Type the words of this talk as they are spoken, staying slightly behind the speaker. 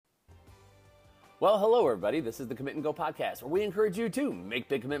Well, hello, everybody. This is the Commit and Go podcast, where we encourage you to make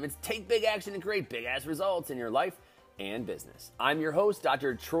big commitments, take big action, and create big-ass results in your life and business. I'm your host,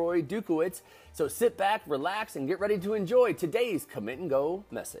 Dr. Troy Dukowitz. So sit back, relax, and get ready to enjoy today's Commit and Go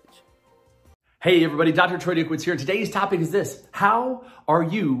message. Hey, everybody. Dr. Troy Dukowitz here. Today's topic is this: how are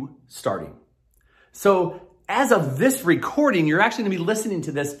you starting? So, as of this recording, you're actually going to be listening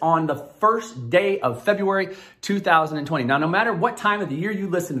to this on the first day of February 2020. Now, no matter what time of the year you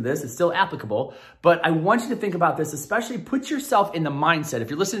listen to this, it's still applicable, but I want you to think about this, especially put yourself in the mindset. If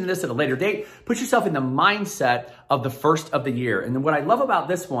you're listening to this at a later date, put yourself in the mindset of the first of the year. And then what I love about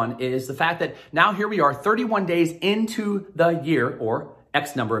this one is the fact that now here we are 31 days into the year, or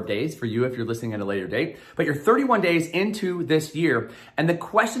X number of days for you if you're listening at a later date, but you're 31 days into this year. And the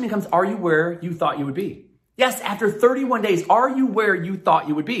question becomes, are you where you thought you would be? Yes, after 31 days, are you where you thought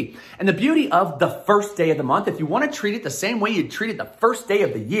you would be? And the beauty of the first day of the month, if you want to treat it the same way you treated the first day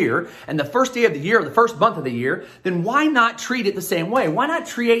of the year and the first day of the year or the first month of the year, then why not treat it the same way? Why not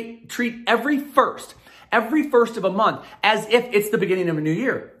treat every first of a month as if it's the beginning of a new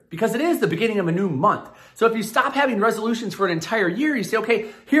year? Because it is the beginning of a new month. So if you stop having resolutions for an entire year, you say, okay,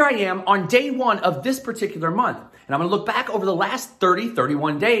 here I am on day one of this particular month. And I'm going to look back over the last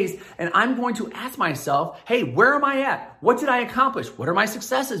 31 days, and I'm going to ask myself, hey, where am I at? What did I accomplish? What are my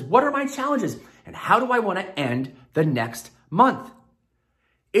successes? What are my challenges? And how do I want to end the next month?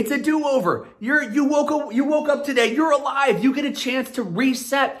 It's a do-over. You woke up today. You're alive. You get a chance to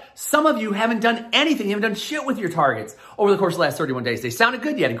reset. Some of you haven't done anything. You haven't done shit with your targets over the course of the last 31 days. They sounded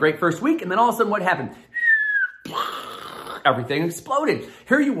good. You had a great first week. And then all of a sudden, what happened? Everything exploded.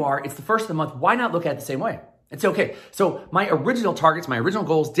 Here you are. It's the first of the month. Why not look at it the same way? It's okay. So my original targets, my original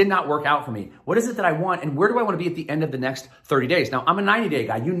goals did not work out for me. What is it that I want, and where do I want to be at the end of the next 30 days? Now, I'm a 90-day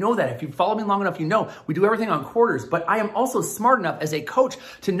guy. You know that. If you follow me long enough, you know we do everything on quarters, but I am also smart enough as a coach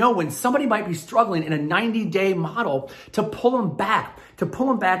to know when somebody might be struggling in a 90-day model to pull them back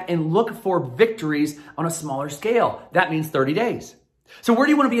and look for victories on a smaller scale. That means 30 days. So where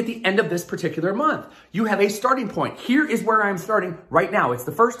do you want to be at the end of this particular month? You have a starting point. Here is where I'm starting right now. It's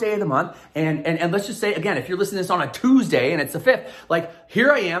the first day of the month. And let's just say, again, if you're listening to this on a Tuesday and it's the 5th, like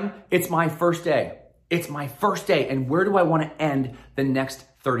here I am, it's my first day. It's my first day. And where do I want to end the next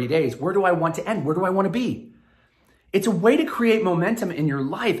 30 days? Where do I want to end? Where do I want to be? It's a way to create momentum in your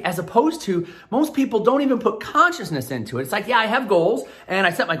life, as opposed to most people don't even put consciousness into it. It's like, yeah, I have goals and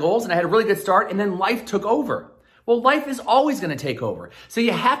I set my goals and I had a really good start and then life took over. Well, life is always going to take over. So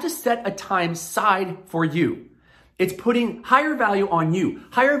you have to set a time aside for you. It's putting higher value on you,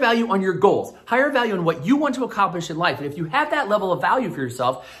 higher value on your goals, higher value on what you want to accomplish in life. And if you have that level of value for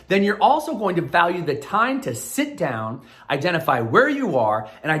yourself, then you're also going to value the time to sit down, identify where you are,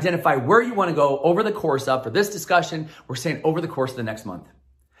 and identify where you want to go over the course of, for this discussion, we're saying over the course of the next month.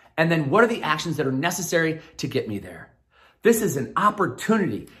 And then what are the actions that are necessary to get me there? This is an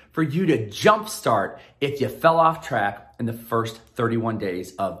opportunity for you to jumpstart if you fell off track in the first 31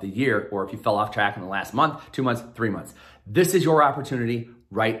 days of the year, or if you fell off track in the last month, 2 months, 3 months. This is your opportunity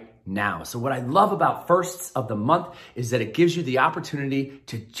right now. So what I love about firsts of the month is that it gives you the opportunity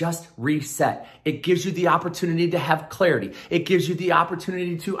to just reset. It gives you the opportunity to have clarity. It gives you the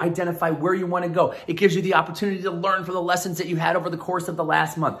opportunity to identify where you want to go. It gives you the opportunity to learn from the lessons that you had over the course of the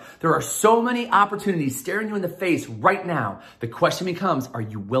last month. There are so many opportunities staring you in the face right now. The question becomes, are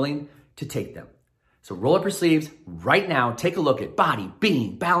you willing to take them? So roll up your sleeves right now. Take a look at body,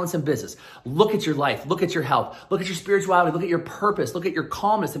 being, balance, and business. Look at your life. Look at your health. Look at your spirituality. Look at your purpose. Look at your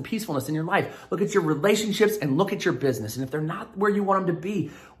calmness and peacefulness in your life. Look at your relationships and look at your business. And if they're not where you want them to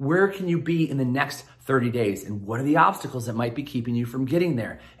be, where can you be in the next 30 days? And what are the obstacles that might be keeping you from getting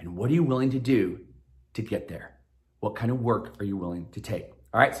there? And what are you willing to do to get there? What kind of work are you willing to take?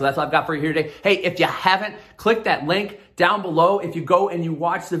 All right, so that's what I've got for you here today. Hey, if you haven't, click that link down below. If you go and you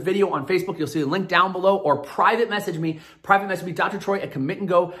watch the video on Facebook, you'll see the link down below, or private message me, Dr. Troy at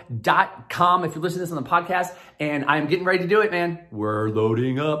commitandgo.com if you're listening to this on the podcast. And I'm getting ready to do it, man. We're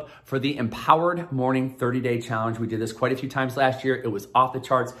loading up for the Empowered Morning 30-Day Challenge. We did this quite a few times last year. It was off the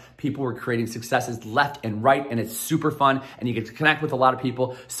charts. People were creating successes left and right, and it's super fun, and you get to connect with a lot of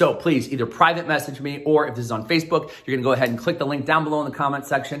people. So please, either private message me, or if this is on Facebook, you're gonna go ahead and click the link down below in the comment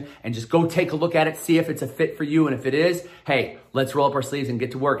section and just go take a look at it, see if it's a fit for you. And if it is, hey, let's roll up our sleeves and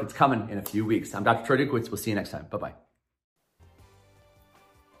get to work. It's coming in a few weeks. I'm Dr. Troy Dukowitz. We'll see you next time. Bye-bye.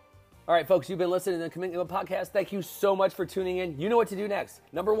 All right, folks, you've been listening to the Commit and Go podcast. Thank you so much for tuning in. You know what to do next.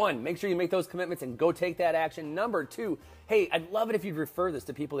 Number one, make sure you make those commitments and go take that action. Number two, hey, I'd love it if you'd refer this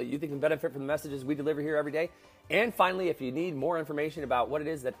to people that you think can benefit from the messages we deliver here every day. And finally, if you need more information about what it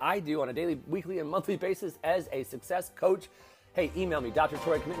is that I do on a daily, weekly, and monthly basis as a success coach, hey, email me,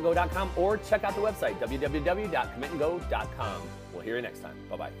 drtroy@commitandgo.com, or check out the website, www.commitandgo.com. We'll hear you next time.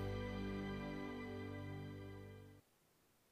 Bye-bye.